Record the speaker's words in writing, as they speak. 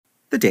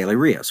the Daily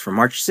Rios for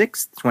March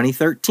 6th,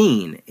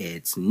 2013.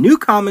 It's New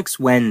Comics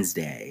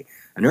Wednesday,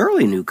 an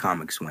early New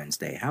Comics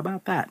Wednesday. How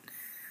about that?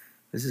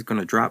 This is going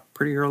to drop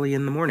pretty early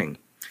in the morning.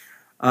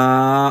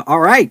 All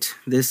right,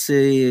 this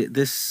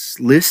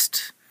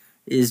list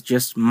is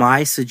just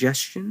my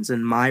suggestions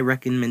and my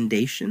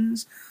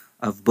recommendations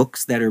of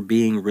books that are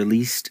being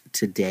released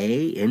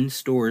today, in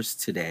stores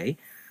today,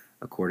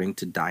 according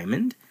to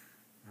Diamond.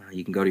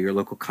 You can go to your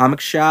local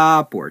comic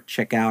shop or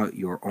check out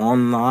your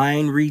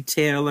online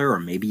retailer, or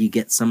maybe you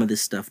get some of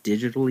this stuff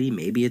digitally.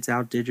 Maybe it's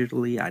out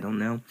digitally, I don't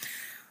know.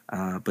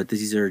 But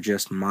these are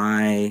just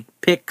my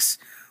picks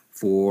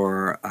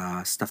for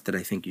stuff that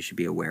I think you should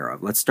be aware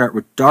of. Let's start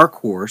with Dark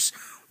Horse,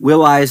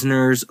 Will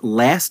Eisner's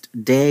Last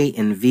Day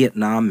in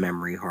Vietnam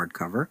memory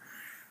hardcover.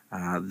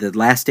 The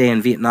Last Day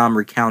in Vietnam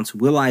recounts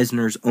Will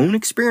Eisner's own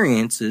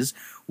experiences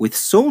with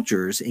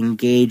soldiers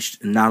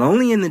engaged not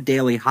only in the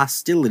daily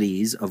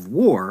hostilities of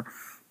war,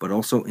 but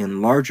also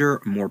in larger,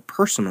 more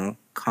personal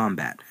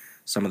combat.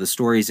 Some of the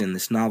stories in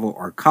this novel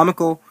are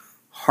comical,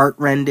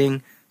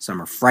 heartrending, some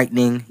are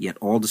frightening, yet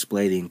all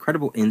display the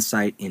incredible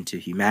insight into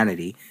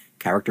humanity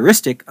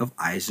characteristic of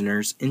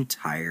Eisner's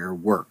entire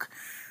work.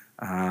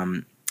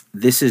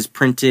 This is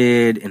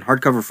printed in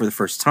hardcover for the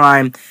first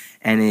time,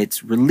 and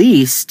it's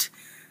released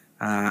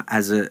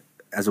as a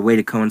way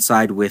to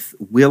coincide with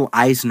Will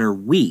Eisner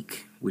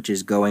Week, which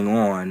is going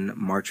on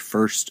March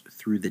 1st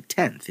through the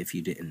 10th, if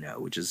you didn't know,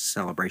 which is a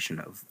celebration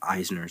of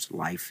Eisner's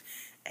life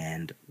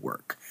and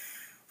work.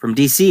 From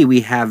DC,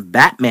 we have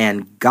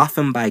Batman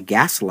Gotham by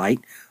Gaslight,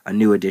 a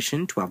new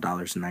edition,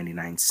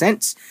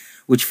 $12.99,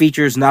 which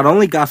features not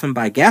only Gotham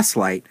by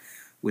Gaslight,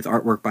 with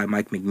artwork by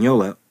Mike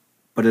Mignola,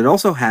 but it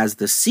also has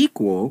the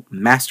sequel,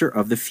 Master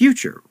of the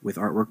Future, with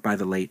artwork by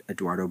the late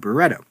Eduardo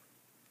Barreto,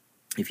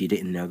 if you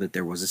didn't know that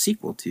there was a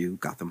sequel to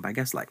Gotham by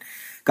Gaslight.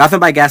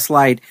 Gotham by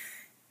Gaslight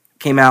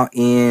came out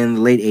in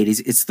the late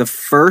 80s. It's the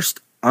first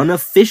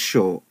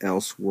unofficial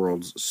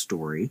Elseworlds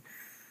story,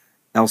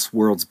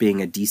 Elseworlds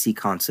being a DC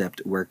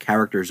concept where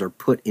characters are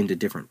put into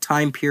different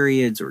time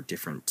periods or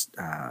different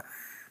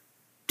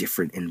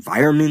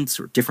environments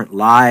or different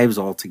lives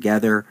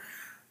altogether.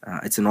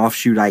 It's an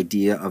offshoot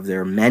idea of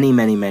their many,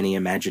 many, many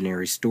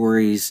imaginary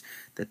stories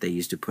that they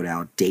used to put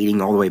out,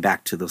 dating all the way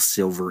back to the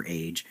Silver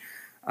Age.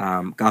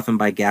 Gotham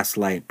by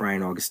Gaslight,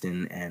 Brian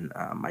Augustin and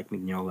Mike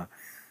Mignola,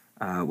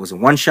 was a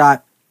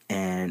one-shot,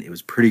 and it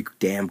was pretty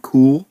damn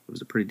cool. It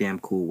was a pretty damn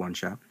cool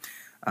one-shot.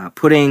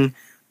 Putting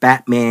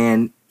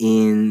Batman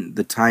in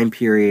the time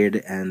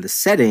period and the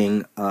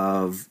setting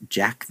of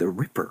Jack the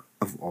Ripper,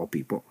 of all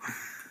people.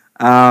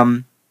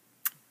 Batman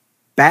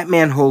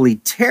Holy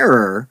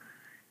Terror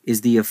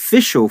is the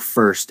official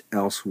first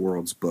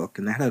Elseworlds book,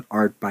 and that had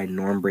art by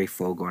Norm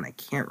Breyfogle, and I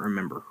can't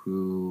remember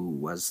who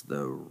was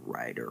the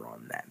writer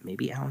on that.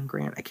 Maybe Alan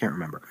Grant? I can't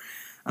remember.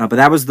 But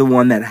that was the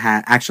one that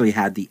actually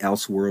had the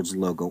Elseworlds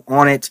logo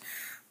on it,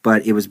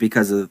 but it was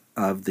because of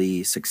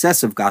the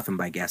success of Gotham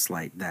by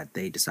Gaslight that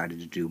they decided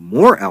to do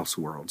more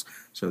Elseworlds,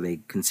 so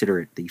they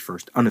consider it the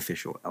first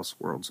unofficial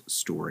Elseworlds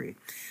story.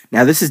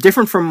 Now, this is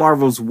different from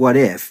Marvel's What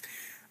If.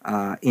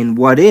 In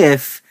What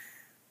If,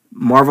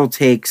 Marvel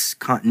takes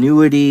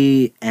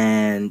continuity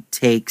and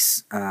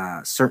takes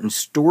certain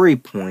story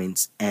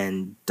points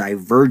and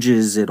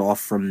diverges it off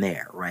from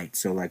there, right?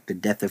 So like the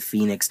death of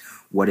Phoenix,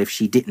 what if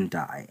she didn't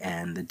die?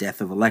 And the death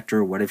of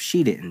Elektra, what if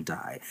she didn't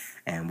die?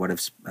 And what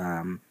if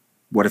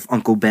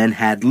Uncle Ben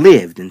had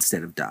lived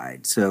instead of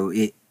died? So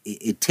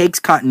it takes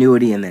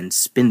continuity and then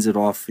spins it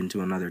off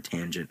into another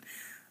tangent.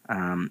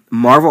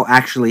 Marvel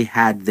actually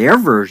had their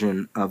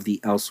version of the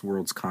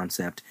Elseworlds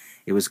concept.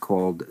 It was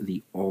called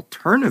the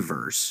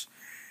Alterniverse,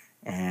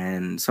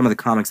 and some of the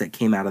comics that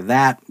came out of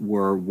that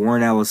were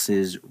Warren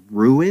Ellis's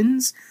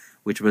Ruins,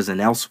 which was an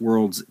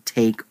Elseworlds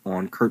take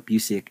on Kurt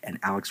Busiek and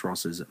Alex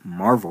Ross's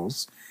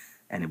Marvels,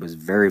 and it was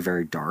very,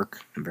 very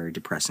dark and very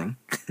depressing.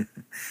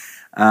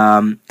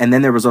 And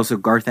then there was also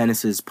Garth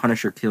Ennis's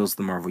Punisher Kills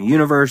the Marvel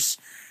Universe,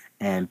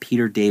 and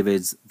Peter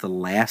David's The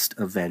Last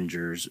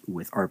Avengers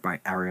with art by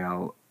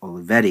Ariel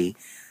Olivetti,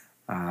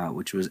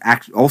 which was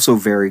also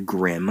very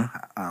grim.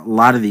 A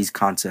lot of these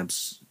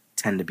concepts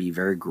tend to be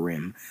very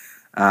grim.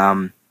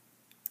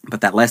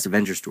 But that Last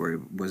Avenger story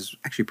was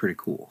actually pretty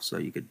cool, so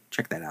you could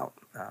check that out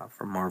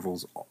from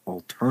Marvel's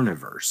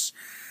Alterniverse.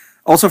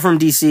 Also from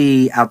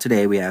DC, out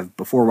today, we have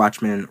Before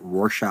Watchmen,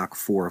 Rorschach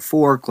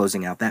 404,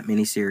 closing out that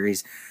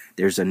miniseries.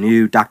 There's a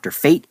new Dr.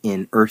 Fate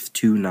in Earth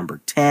 2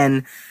 number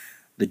 10.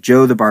 The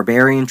Joe the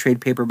Barbarian trade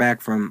paperback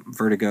from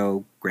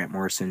Vertigo, Grant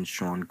Morrison,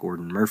 Sean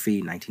Gordon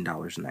Murphy,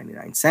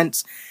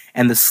 $19.99.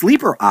 And the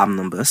Sleeper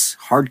Omnibus,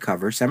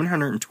 hardcover,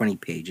 720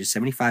 pages,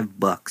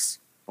 $75,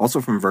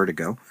 also from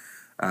Vertigo.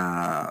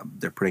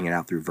 They're putting it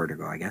out through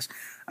Vertigo, I guess.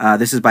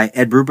 This is by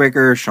Ed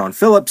Brubaker, Sean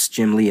Phillips,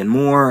 Jim Lee, and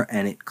more,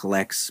 and it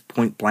collects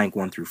Point Blank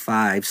 1 through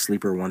 5,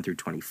 Sleeper 1 through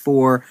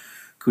 24,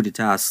 Coup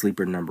d'etat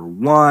Sleeper number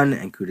 1,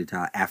 and Coup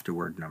d'etat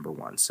Afterward number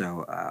 1.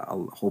 So a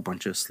whole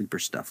bunch of Sleeper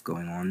stuff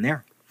going on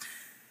there.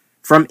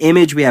 From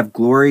Image, we have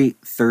Glory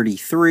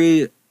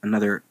 33,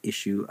 another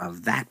issue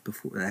of that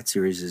before that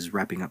series is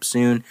wrapping up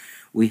soon.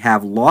 We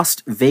have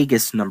Lost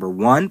Vegas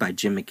 #1 by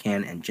Jim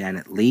McCann and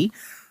Janet Lee,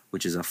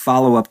 which is a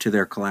follow-up to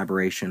their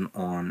collaboration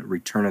on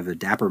Return of the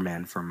Dapper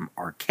Men from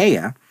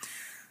Archaea.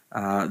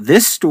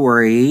 This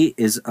story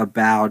is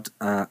about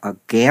a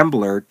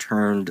gambler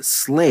turned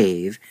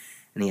slave,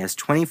 and he has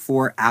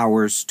 24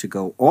 hours to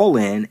go all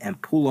in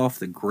and pull off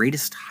the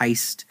greatest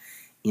heist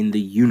in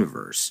the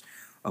universe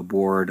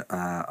aboard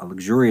a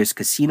luxurious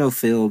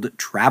casino-filled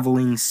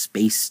traveling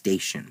space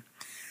station.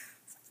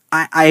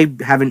 I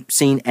haven't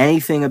seen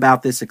anything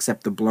about this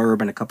except the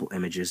blurb and a couple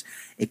images.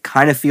 It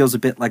kind of feels a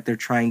bit like they're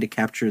trying to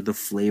capture the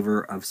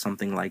flavor of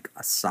something like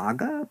a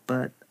saga,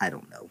 but I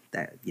don't know.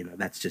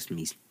 That's just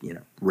me,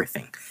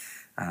 riffing.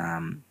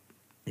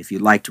 If you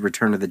liked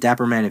Return of the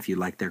Dapper Men, if you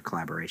like their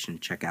collaboration,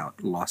 check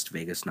out Lost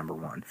Vegas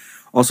 #1.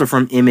 Also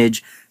from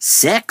Image,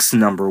 Sex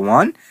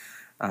 #1.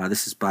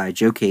 This is by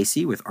Joe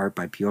Casey with art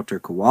by Piotr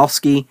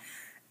Kowalski.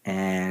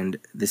 And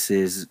this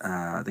is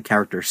the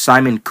character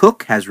Simon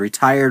Cook has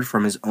retired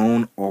from his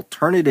own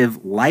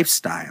alternative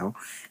lifestyle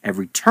and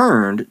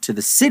returned to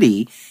the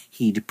city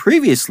he'd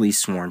previously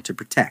sworn to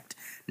protect.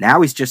 Now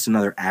he's just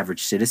another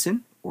average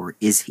citizen, or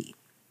is he?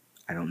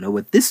 I don't know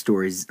what this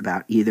story is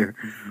about either,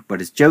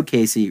 but it's Joe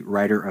Casey,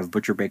 writer of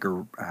Butcher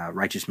Baker,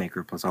 Righteous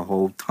Maker, plus a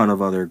whole ton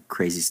of other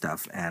crazy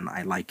stuff, and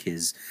I like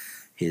his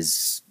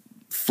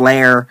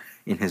flair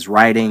in his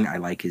writing. I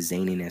like his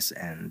zaniness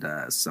and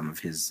some of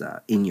his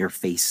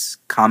in-your-face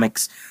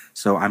comics.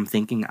 So I'm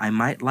thinking I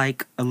might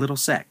like a little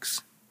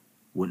sex.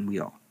 Wouldn't we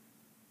all?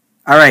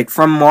 All right,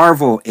 from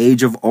Marvel,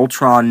 Age of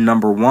Ultron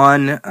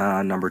 #1.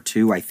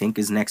 #2, I think,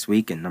 is next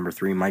week, and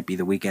 #3 might be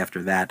the week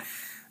after that.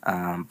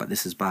 But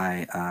this is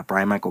by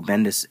Brian Michael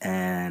Bendis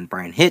and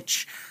Brian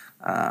Hitch.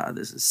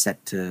 This is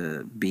set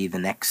to be the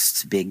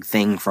next big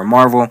thing from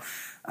Marvel.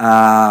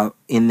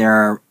 In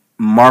their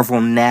Marvel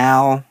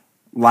Now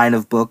line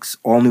of books,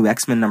 All New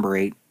X-Men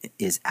 #8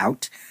 is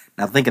out.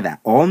 Now think of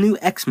that. All New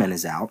X-Men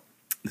is out.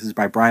 This is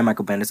by Brian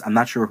Michael Bendis. I'm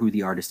not sure who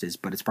the artist is,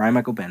 but it's Brian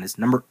Michael Bendis.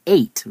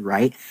 #8,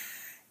 right?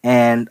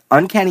 And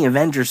Uncanny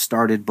Avengers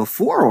started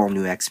before All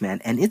New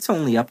X-Men, and it's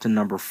only up to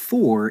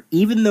 #4,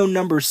 even though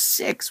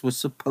 #6 was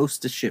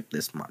supposed to ship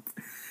this month.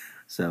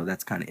 So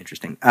that's kind of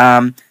interesting.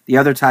 The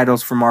other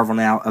titles for Marvel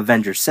Now: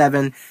 Avengers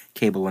 7,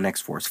 Cable and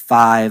X-Force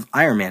 5,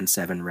 Iron Man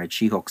 7, Red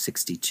She-Hulk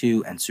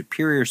 62, and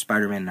Superior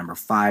Spider-Man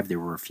 #5.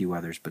 There were a few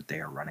others, but they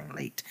are running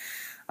late.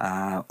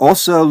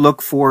 Also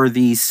look for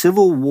the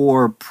Civil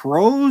War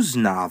prose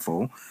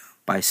novel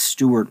by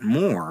Stuart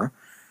Moore,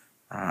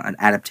 an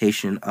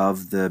adaptation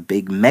of the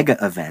big mega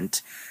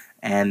event.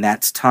 And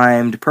that's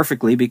timed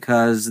perfectly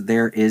because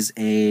there is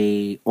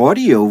a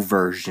audio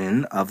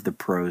version of the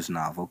prose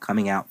novel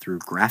coming out through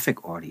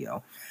Graphic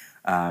Audio.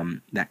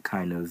 That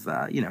kind of,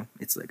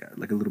 it's like a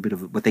little bit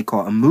of what they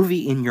call a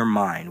movie in your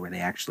mind, where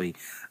they actually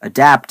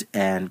adapt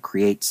and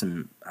create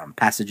some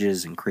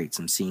passages and create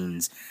some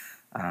scenes.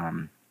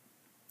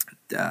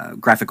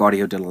 Graphic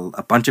Audio did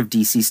a bunch of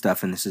DC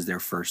stuff, and this is their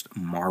first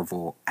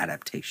Marvel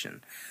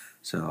adaptation.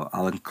 So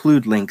I'll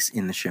include links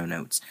in the show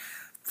notes.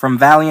 From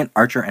Valiant,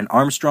 Archer and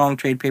Armstrong,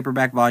 trade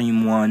paperback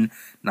volume 1,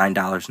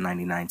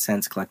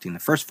 $9.99, collecting the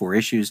first 4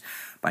 issues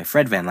by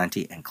Fred Van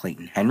Lente and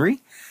Clayton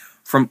Henry.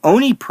 From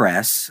Oni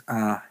Press,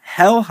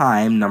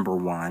 Helheim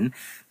 #1.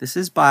 This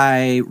is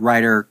by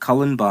writer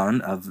Cullen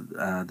Bunn of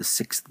The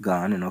Sixth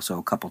Gun, and also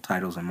a couple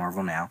titles in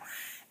Marvel Now,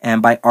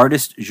 and by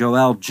artist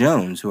Joelle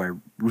Jones, who I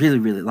really,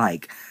 really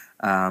like.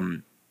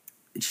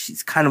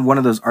 She's kind of one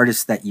of those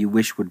artists that you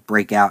wish would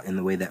break out in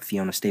the way that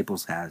Fiona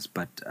Staples has,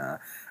 but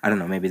I don't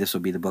know, maybe this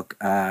will be the book.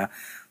 The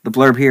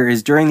blurb here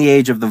is, during the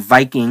age of the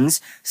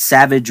Vikings,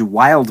 savage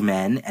wild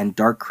men and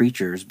dark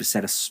creatures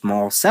beset a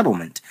small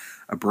settlement.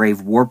 A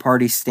brave war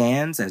party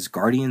stands as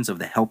guardians of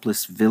the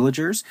helpless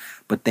villagers,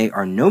 but they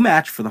are no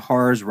match for the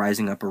horrors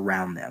rising up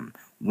around them.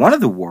 One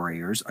of the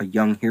warriors, a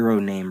young hero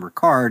named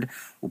Ricard,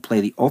 will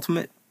pay the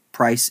ultimate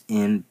price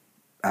in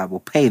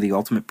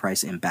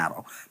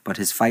battle, but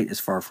his fight is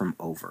far from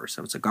over.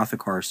 So it's a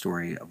gothic horror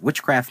story of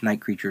witchcraft,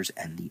 night creatures,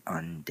 and the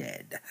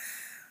undead.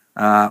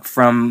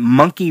 From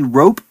Monkey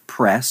Rope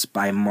Press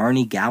by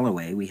Marnie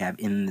Galloway, we have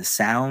In the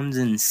Sounds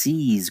and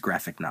Seas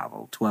graphic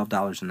novel,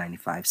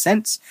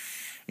 $12.95.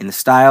 In the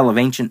style of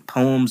ancient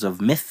poems of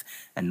myth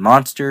and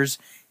monsters,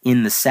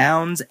 In the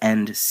Sounds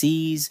and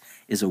Seas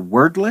is a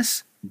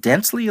wordless,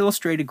 densely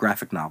illustrated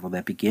graphic novel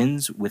that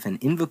begins with an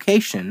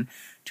invocation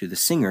to the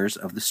singers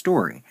of the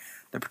story.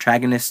 The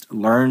protagonist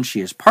learns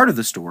she is part of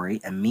the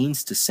story and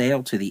means to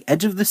sail to the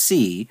edge of the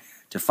sea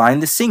to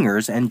find the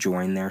singers and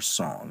join their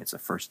song. It's the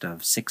first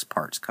of 6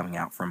 parts coming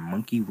out from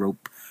Monkey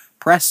Rope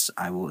Press.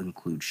 I will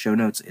include show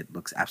notes. It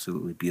looks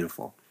absolutely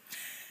beautiful.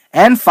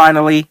 And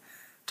finally,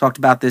 talked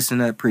about this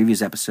in a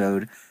previous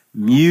episode,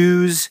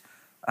 Muse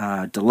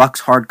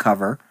Deluxe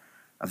Hardcover,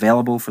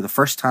 available for the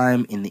first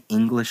time in the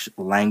English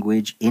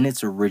language in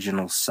its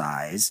original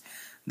size.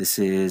 This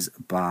is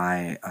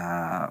by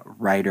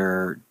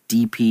writer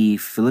D.P.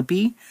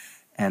 Philippi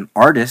and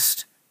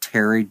artist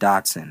Terry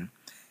Dodson.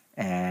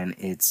 And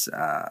it's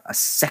a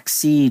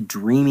sexy,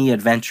 dreamy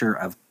adventure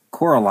of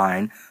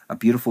Coraline, a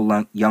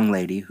beautiful young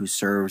lady who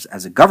serves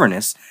as a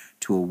governess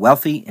to a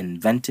wealthy,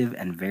 inventive,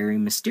 and very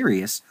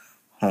mysterious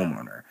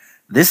homeowner.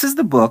 This is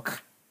the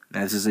book.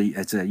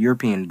 It's a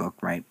European book,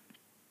 right?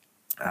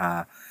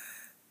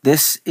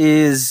 This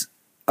is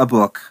a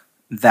book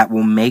that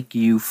will make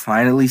you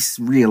finally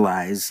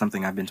realize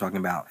something I've been talking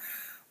about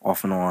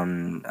off and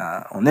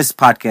on this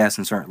podcast,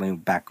 and certainly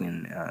back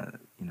when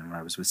when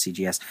I was with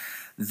CGS,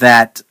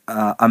 that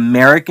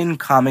American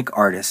comic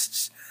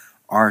artists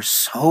are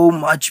so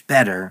much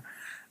better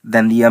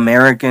than the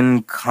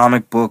American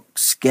comic book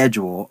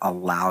schedule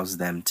allows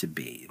them to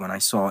be. When I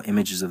saw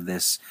images of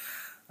this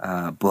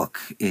book,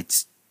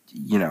 it's,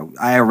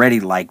 I already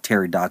like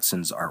Terry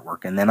Dotson's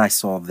artwork, and then I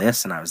saw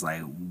this and I was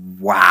like,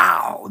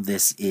 wow,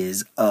 this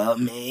is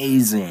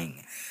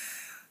amazing.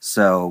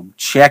 So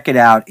check it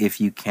out if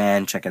you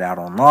can. Check it out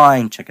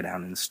online. Check it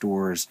out in the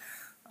stores.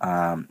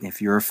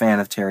 If you're a fan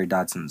of Terry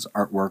Dotson's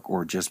artwork,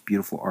 or just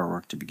beautiful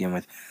artwork to begin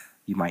with,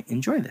 you might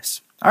enjoy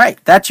this. All right,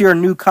 that's your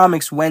New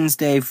Comics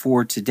Wednesday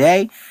for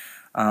today.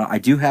 I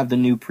do have the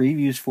new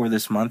previews for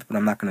this month, but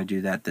I'm not going to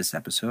do that this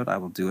episode. I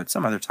will do it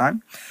some other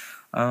time.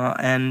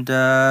 And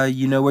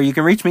you know where you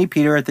can reach me,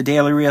 Peter at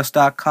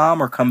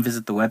thedailyrios.com, or come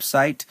visit the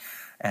website,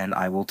 and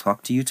I will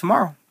talk to you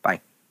tomorrow.